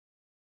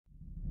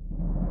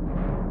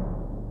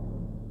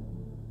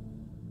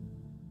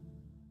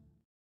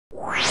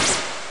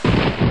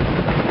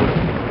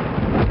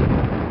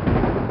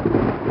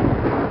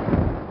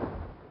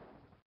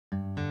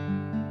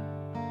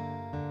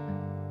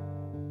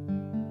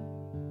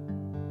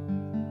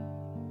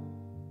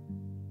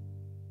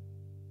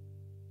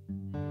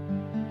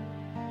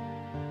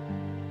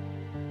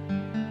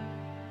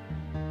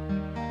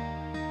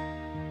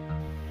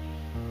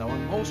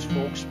Most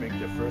folks make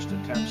their first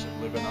attempts at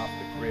living off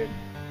the grid,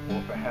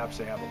 or perhaps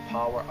they have a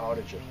power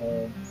outage at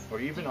home, or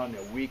even on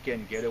their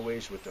weekend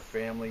getaways with their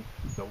family.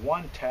 The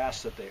one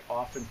task that they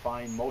often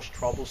find most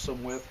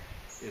troublesome with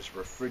is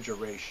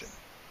refrigeration.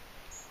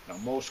 Now,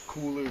 most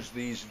coolers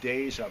these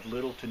days have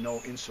little to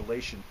no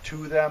insulation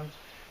to them.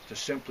 To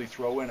simply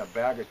throw in a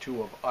bag or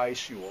two of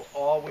ice, you will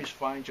always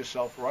find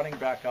yourself running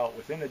back out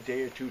within a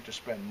day or two to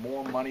spend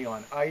more money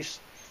on ice.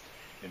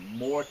 And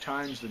more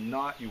times than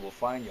not, you will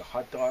find your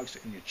hot dogs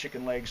and your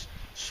chicken legs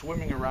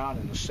swimming around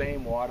in the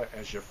same water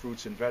as your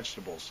fruits and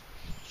vegetables.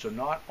 So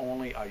not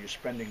only are you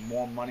spending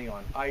more money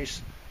on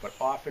ice, but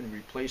often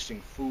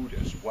replacing food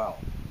as well.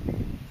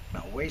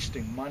 Now,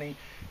 wasting money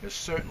is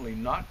certainly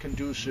not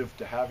conducive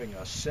to having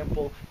a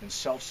simple and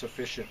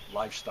self-sufficient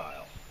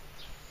lifestyle.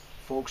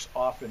 Folks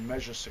often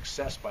measure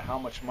success by how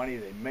much money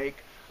they make.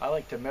 I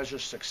like to measure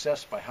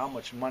success by how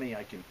much money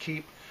I can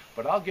keep,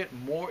 but I'll get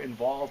more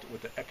involved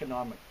with the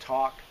economic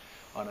talk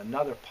on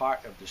another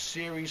part of the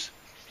series.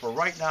 For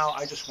right now,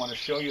 I just want to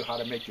show you how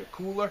to make your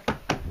cooler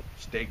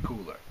stay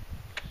cooler.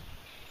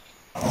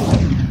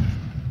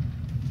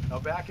 Now,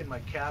 back in my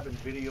cabin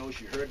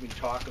videos, you heard me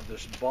talk of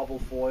this bubble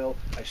foil.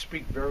 I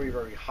speak very,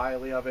 very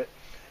highly of it.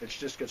 It's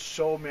just got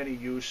so many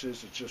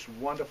uses. It's just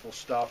wonderful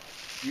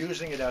stuff.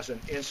 Using it as an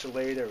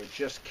insulator, it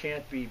just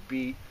can't be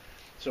beat.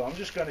 So I'm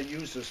just going to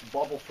use this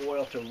bubble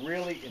foil to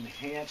really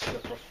enhance the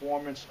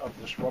performance of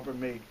this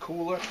Rubbermaid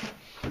cooler.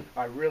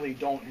 I really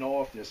don't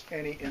know if there's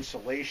any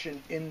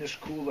insulation in this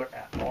cooler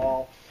at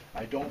all.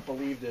 I don't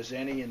believe there's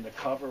any in the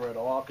cover at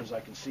all, because I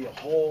can see a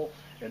hole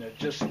and it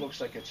just looks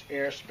like it's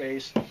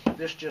airspace.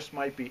 This just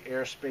might be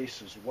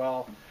airspace as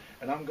well.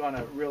 And I'm going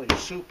to really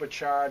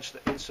supercharge the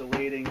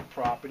insulating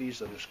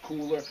properties of this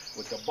cooler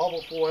with the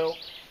bubble foil.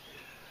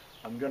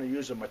 I'm going to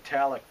use a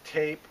metallic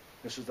tape.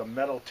 This is the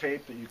metal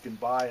tape that you can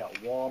buy at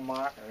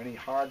Walmart or any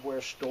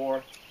hardware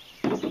store.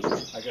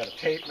 I got a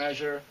tape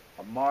measure,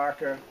 a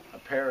marker, a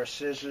pair of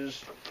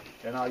scissors,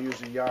 and I'll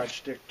use a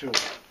yardstick too.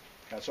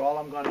 That's all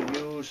I'm going to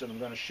use, and I'm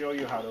going to show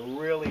you how to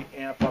really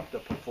amp up the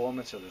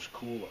performance of this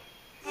cooler.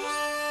 Now,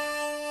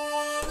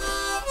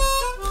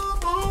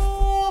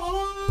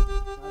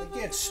 to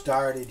get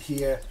started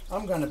here,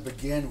 I'm going to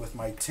begin with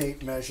my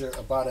tape measure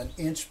about 1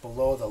 inch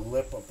below the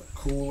lip of the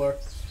cooler.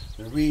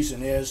 The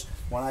reason is,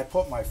 when I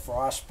put my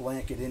frost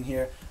blanket in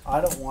here,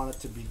 I don't want it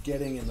to be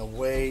getting in the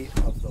way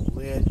of the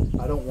lid.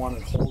 I don't want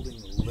it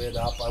holding the lid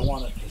up. I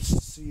want it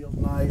sealed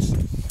nice.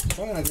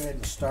 So I'm going to go ahead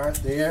and start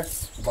there,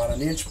 about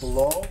 1 inch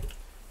below.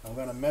 I'm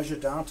going to measure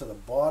down to the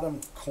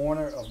bottom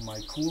corner of my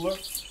cooler,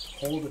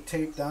 hold the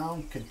tape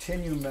down,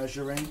 continue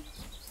measuring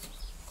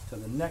to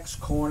the next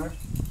corner,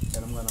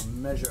 and I'm going to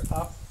measure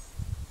up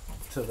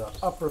to the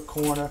upper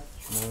corner,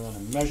 and I'm going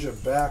to measure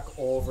back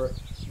over,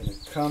 and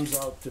it comes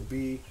out to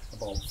be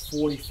about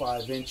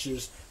 45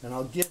 inches, and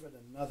I'll give it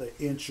another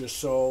inch or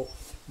so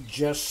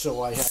just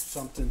so I have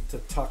something to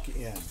tuck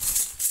in.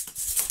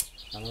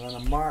 I'm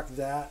going to mark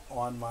that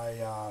on my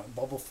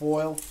bubble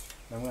foil.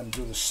 I'm going to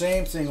do the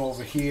same thing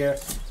over here.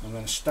 I'm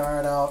going to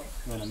start out,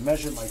 I'm going to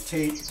measure my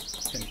tape,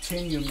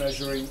 continue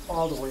measuring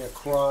all the way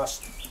across,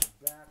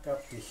 back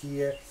up to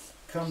here,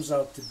 comes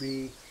out to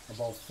be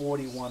about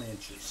 41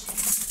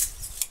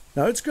 inches.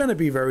 Now, it's going to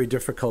be very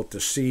difficult to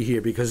see here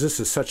because this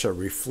is such a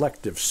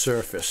reflective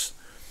surface.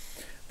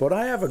 But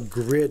I have a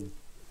grid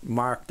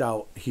marked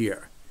out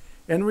here.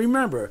 And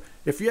remember,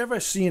 if you ever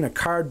seen a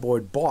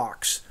cardboard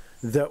box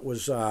that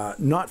was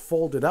not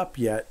folded up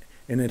yet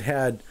and it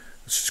had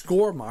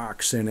score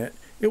marks in it,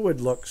 it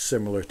would look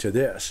similar to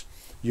this.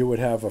 You would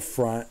have a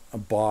front, a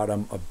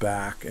bottom, a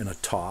back, and a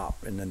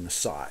top, and then the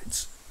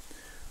sides.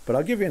 But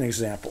I'll give you an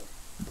example.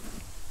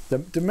 The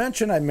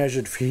dimension I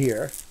measured for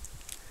here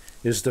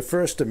is the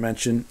first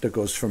dimension that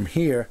goes from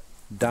here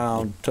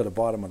down to the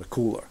bottom of the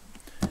cooler.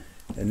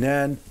 And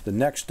then the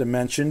next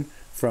dimension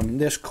from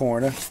this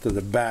corner to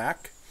the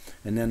back,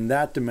 and then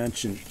that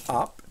dimension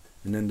up,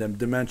 and then the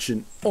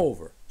dimension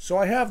over. So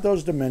I have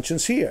those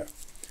dimensions here.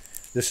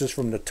 This is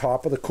from the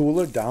top of the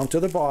cooler down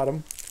to the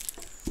bottom,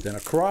 then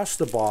across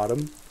the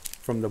bottom,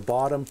 from the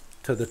bottom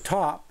to the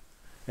top,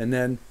 and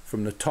then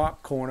from the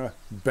top corner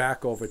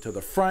back over to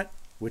the front,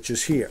 which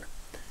is here.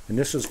 And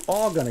this is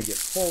all going to get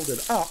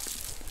folded up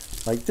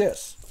like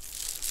this.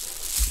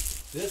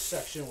 This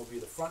section will be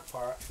the front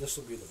part, this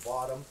will be the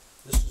bottom,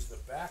 this is the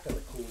back of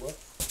the cooler,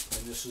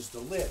 and this is the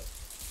lid.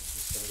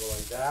 It's going to go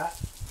like that,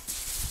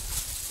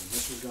 and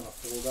this is going to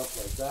fold up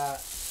like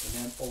that, and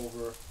then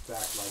over,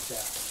 back like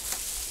that.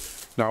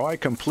 Now, I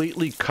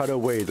completely cut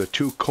away the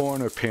two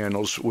corner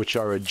panels which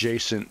are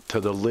adjacent to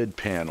the lid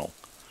panel.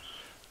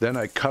 Then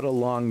I cut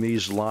along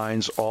these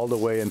lines all the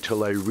way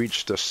until I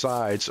reached the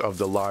sides of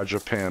the larger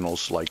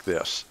panels like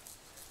this.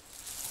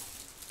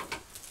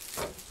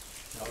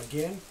 Now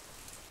again,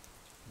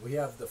 we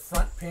have the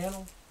front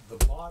panel, the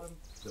bottom,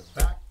 the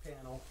back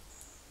panel,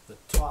 the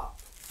top.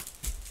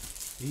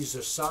 These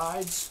are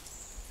sides.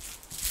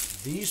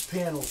 These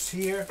panels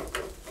here,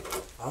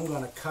 I'm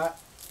going to cut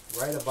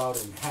right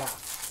about in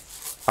half.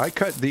 I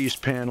cut these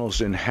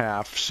panels in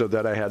half so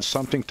that I had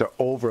something to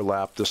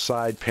overlap the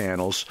side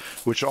panels,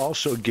 which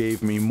also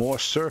gave me more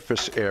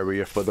surface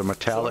area for the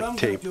metallic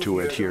tape to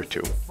adhere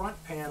to. The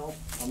front panel,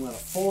 I'm going to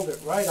fold it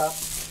right up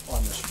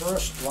on this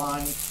first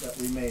line that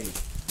we made.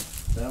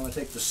 Then I'm going to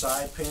take the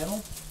side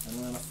panel and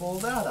I'm going to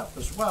fold that up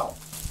as well.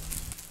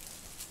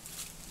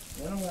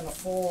 Then I'm going to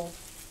fold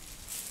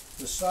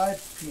the side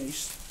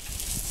piece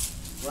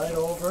right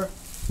over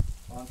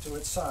onto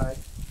its side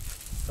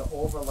to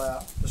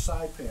overlap the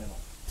side panel.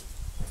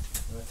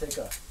 I'm going to take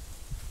a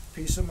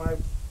piece of my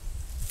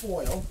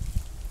foil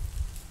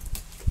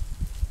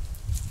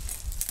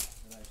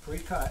that I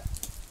pre-cut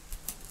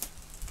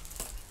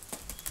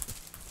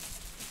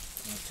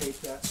and tape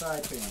that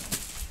side panel.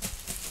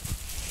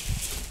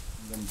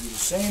 I'm going to do the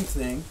same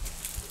thing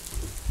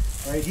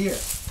right here.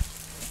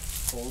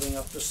 Folding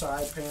up the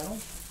side panel.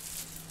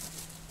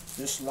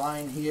 This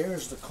line here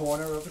is the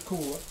corner of the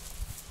cooler.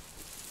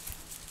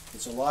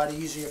 It's a lot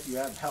easier if you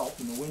have help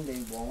and the wind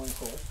ain't blowing, of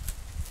course.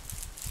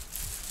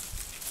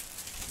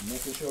 And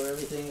making sure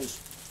everything is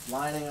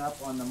lining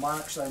up on the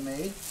marks I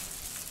made.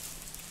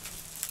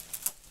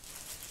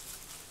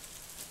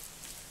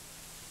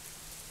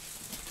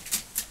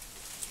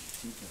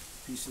 Take a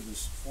piece of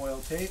this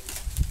foil tape,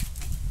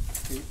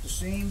 tape the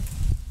seam,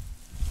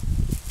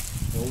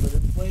 fold it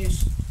in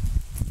place.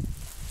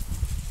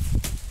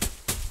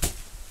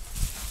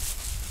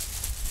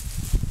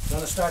 It's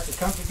going to start to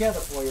come together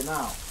for you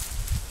now.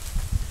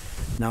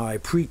 Now I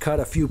pre-cut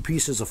a few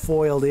pieces of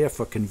foil there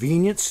for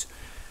convenience,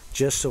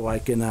 just so I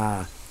can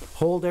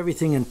hold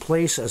everything in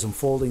place as I'm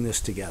folding this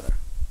together.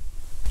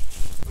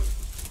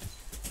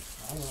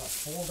 I'm going to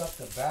fold up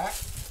the back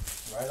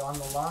right on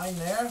the line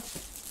there.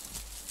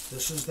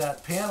 This is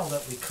that panel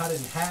that we cut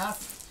in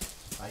half.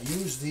 I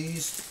use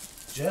these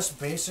just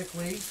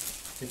basically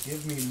to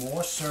give me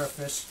more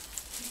surface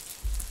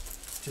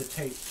to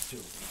tape to.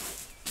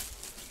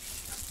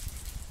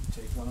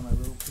 Take one of my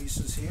little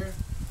pieces here,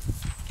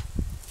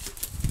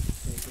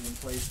 take it in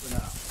place for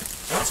now.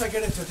 Once I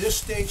get it to this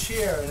stage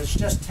here and it's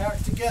just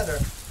tacked together,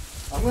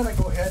 I'm going to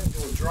go ahead and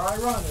do a dry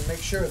run and make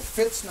sure it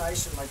fits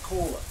nice in my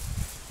cooler.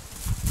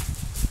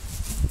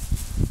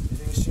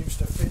 Everything seems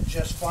to fit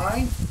just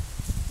fine.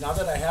 Now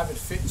that I have it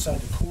fit inside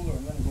the cooler,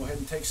 I'm going to go ahead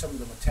and take some of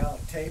the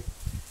metallic tape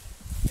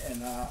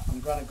and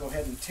I'm going to go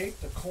ahead and tape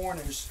the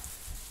corners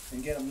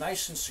and get them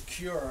nice and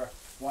secure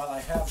while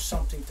I have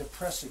something to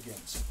press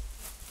against.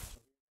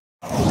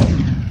 A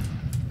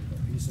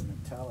piece of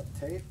metallic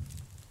tape,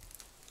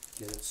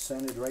 get it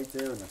centered right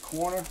there in the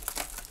corner,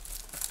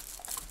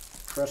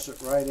 press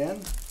it right in,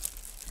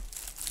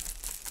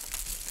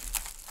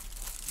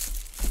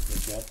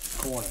 get that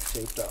corner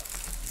taped up.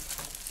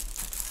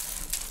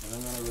 And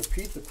I'm going to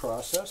repeat the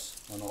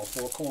process on all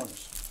four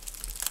corners.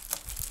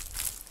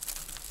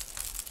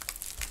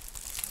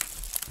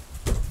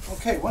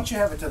 Okay, once you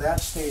have it to that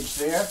stage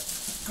there,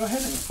 go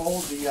ahead and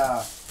fold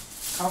the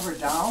cover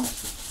down.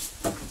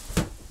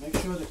 Make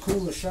sure the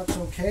cooler shuts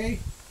okay.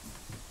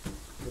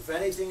 If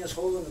anything is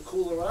holding the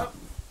cooler up,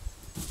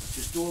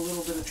 just do a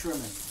little bit of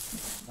trimming.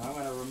 Now I'm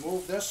going to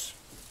remove this.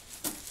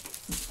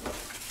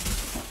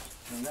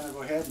 I'm going to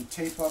go ahead and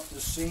tape up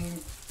the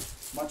seam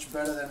much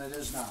better than it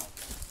is now.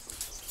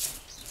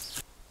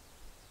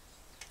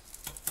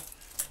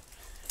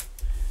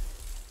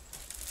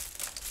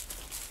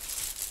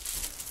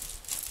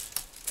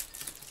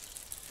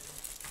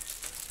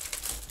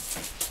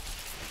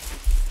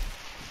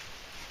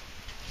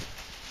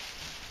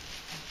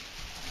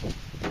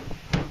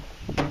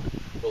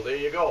 Well, there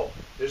you go.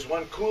 There's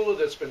one cooler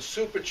that's been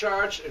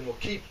supercharged and will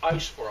keep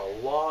ice for a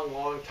long,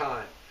 long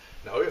time.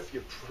 Now, if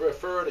you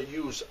prefer to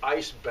use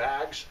ice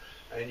bags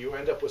and you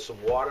end up with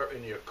some water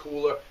in your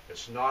cooler,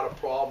 it's not a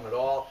problem at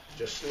all.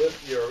 Just slip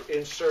your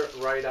insert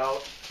right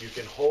out. You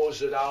can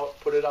hose it out,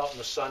 put it out in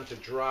the sun to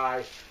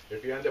dry.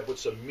 If you end up with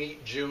some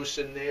meat juice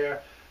in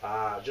there,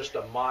 just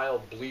a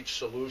mild bleach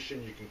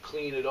solution, you can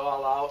clean it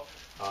all out.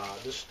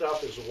 This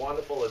stuff is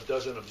wonderful. It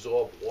doesn't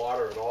absorb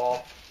water at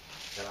all.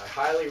 And I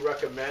highly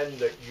recommend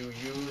that you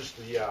use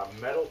the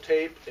metal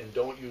tape and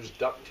don't use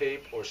duct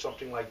tape or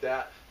something like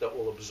that that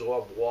will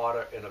absorb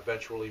water and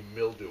eventually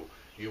mildew.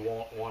 You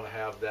won't want to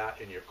have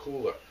that in your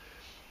cooler.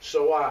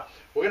 So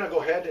we're going to go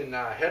ahead and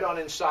head on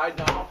inside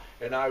now,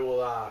 and I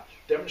will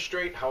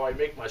demonstrate how I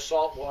make my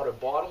saltwater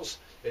bottles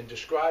and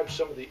describe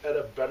some of the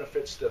other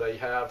benefits that I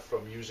have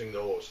from using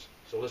those.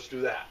 So let's do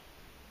that.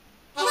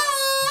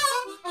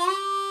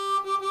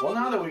 Well,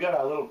 now that we got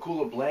our little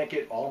cooler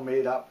blanket all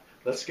made up,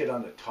 let's get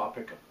on the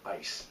topic of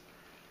ice.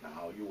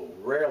 Now, you will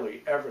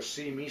rarely ever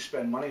see me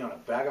spend money on a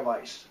bag of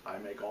ice. I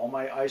make all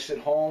my ice at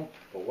home,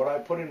 but what I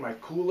put in my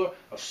cooler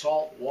are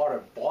salt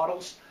water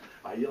bottles.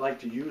 I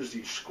like to use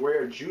these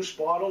square juice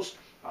bottles.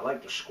 I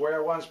like the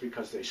square ones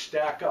because they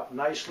stack up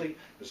nicely.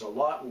 There's a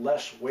lot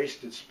less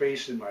wasted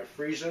space in my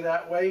freezer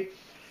that way.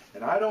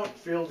 And I don't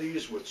fill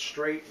these with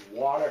straight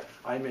water.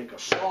 I make a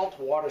salt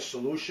water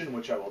solution,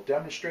 which I will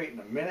demonstrate in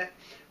a minute.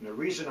 And the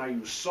reason I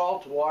use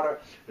salt water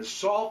is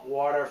salt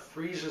water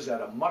freezes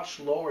at a much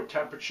lower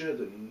temperature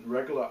than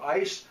regular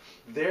ice.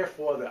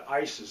 Therefore, the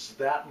ice is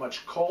that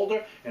much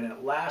colder and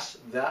it lasts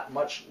that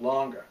much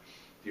longer.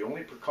 The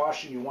only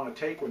precaution you want to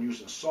take when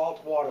using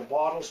salt water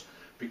bottles,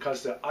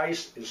 because the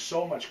ice is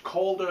so much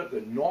colder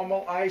than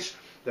normal ice,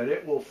 that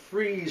it will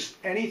freeze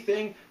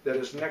anything that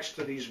is next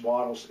to these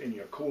bottles in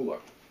your cooler.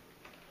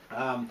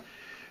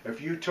 If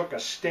you took a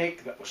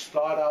steak that was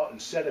thawed out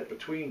and set it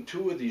between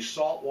two of these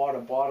saltwater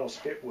bottles,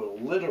 it will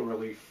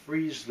literally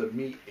freeze the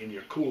meat in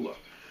your cooler.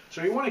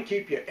 So you want to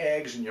keep your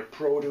eggs and your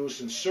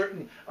produce and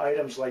certain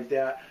items like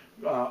that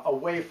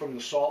away from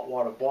the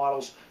saltwater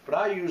bottles. But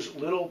I use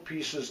little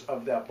pieces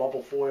of that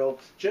bubble foil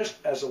just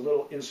as a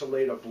little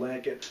insulator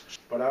blanket.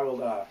 But I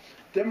will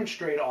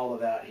demonstrate all of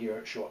that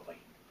here shortly.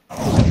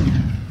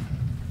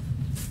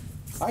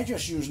 I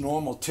just use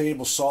normal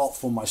table salt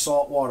for my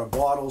saltwater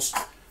bottles.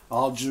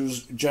 I'll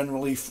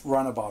generally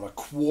run about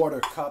 1/4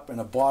 cup in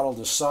a bottle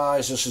this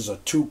size. This is a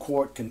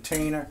 2-quart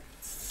container.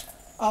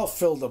 I'll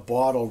fill the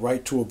bottle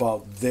right to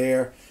about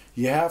there.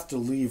 You have to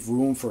leave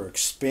room for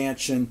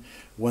expansion.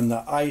 When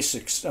the ice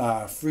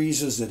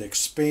freezes, it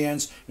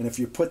expands, and if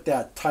you put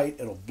that tight,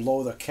 it'll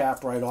blow the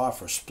cap right off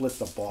or split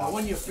the bottle. Now,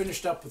 when you're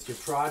finished up with your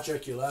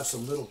project, you'll have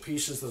some little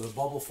pieces of the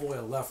bubble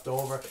foil left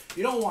over.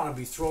 You don't want to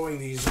be throwing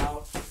these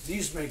out.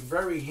 These make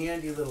very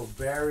handy little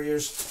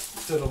barriers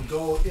that'll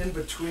go in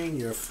between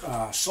your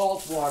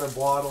saltwater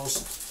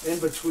bottles, in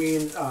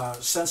between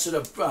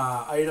sensitive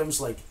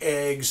items like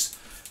eggs,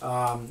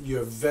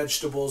 your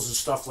vegetables and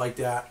stuff like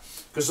that,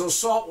 because those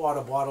saltwater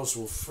bottles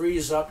will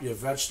freeze up your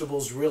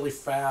vegetables really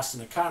fast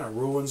and it kind of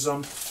ruins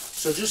them.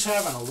 So just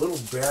having a little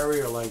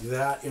barrier like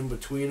that in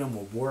between them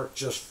will work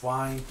just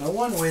fine. Now,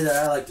 one way that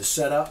I like to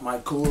set up my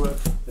cooler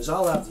is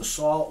I'll have the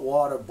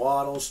saltwater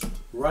bottles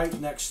right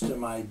next to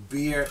my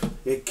beer.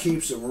 It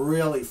keeps them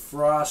really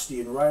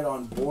frosty and right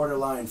on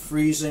borderline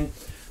freezing.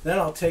 Then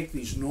I'll take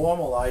these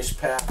normal ice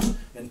packs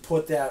and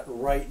put that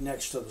right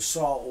next to the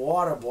salt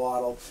water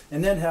bottle,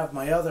 and then have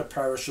my other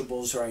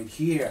perishables right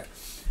here.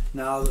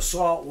 Now, the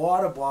salt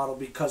water bottle,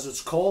 because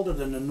it's colder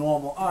than the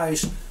normal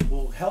ice,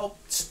 will help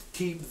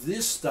keep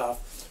this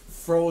stuff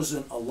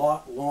frozen a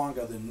lot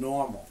longer than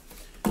normal.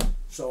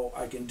 So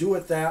I can do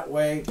it that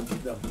way.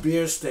 The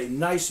beers stay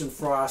nice and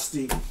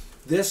frosty.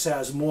 This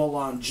has more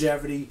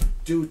longevity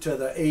due to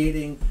the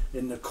aiding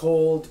in the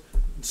cold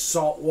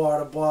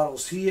saltwater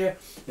bottles here,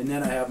 and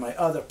then I have my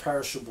other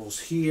perishables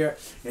here,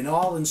 and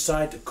all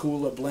inside the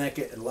cooler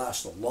blanket. It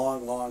lasts a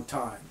long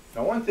time.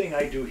 Now, one thing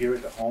I do here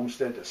at the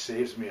homestead that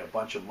saves me a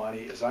bunch of money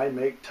is I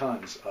make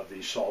tons of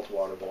these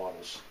saltwater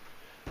bottles.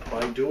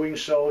 By doing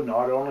so,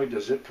 not only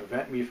does it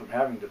prevent me from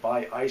having to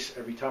buy ice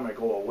every time I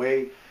go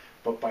away,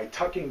 but by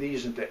tucking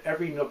these into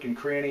every nook and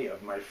cranny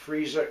of my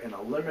freezer and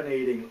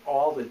eliminating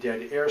all the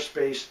dead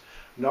airspace,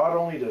 not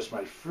only does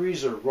my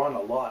freezer run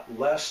a lot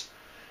less,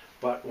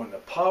 but when the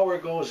power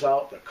goes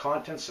out, the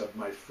contents of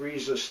my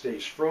freezer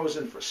stays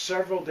frozen for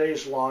several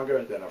days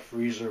longer than a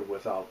freezer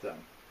without them.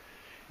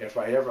 If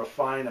I ever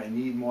find I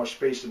need more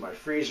space in my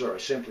freezer, I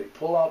simply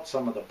pull out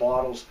some of the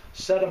bottles,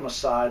 set them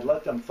aside,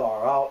 let them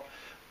thaw out,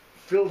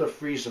 fill the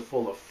freezer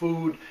full of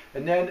food,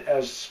 and then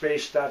as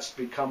space starts to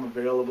become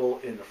available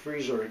in the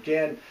freezer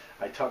again,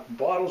 I tuck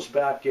bottles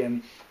back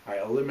in, I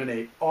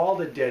eliminate all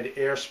the dead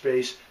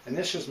airspace, and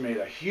this has made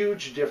a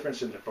huge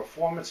difference in the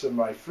performance of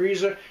my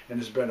freezer and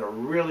has been a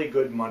really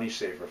good money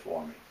saver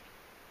for me.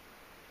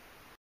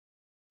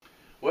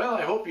 Well,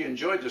 I hope you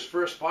enjoyed this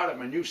first part of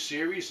my new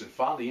series and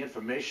found the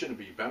information to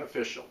be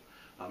beneficial.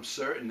 I'm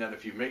certain that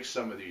if you make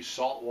some of these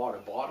saltwater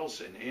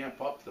bottles and amp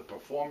up the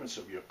performance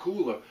of your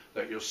cooler,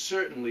 that you'll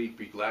certainly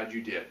be glad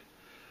you did.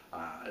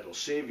 It'll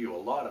save you a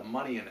lot of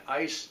money in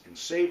ice, and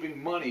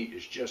saving money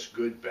is just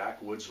good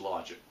backwoods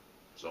logic.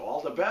 So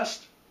all the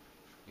best,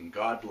 and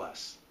God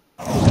bless.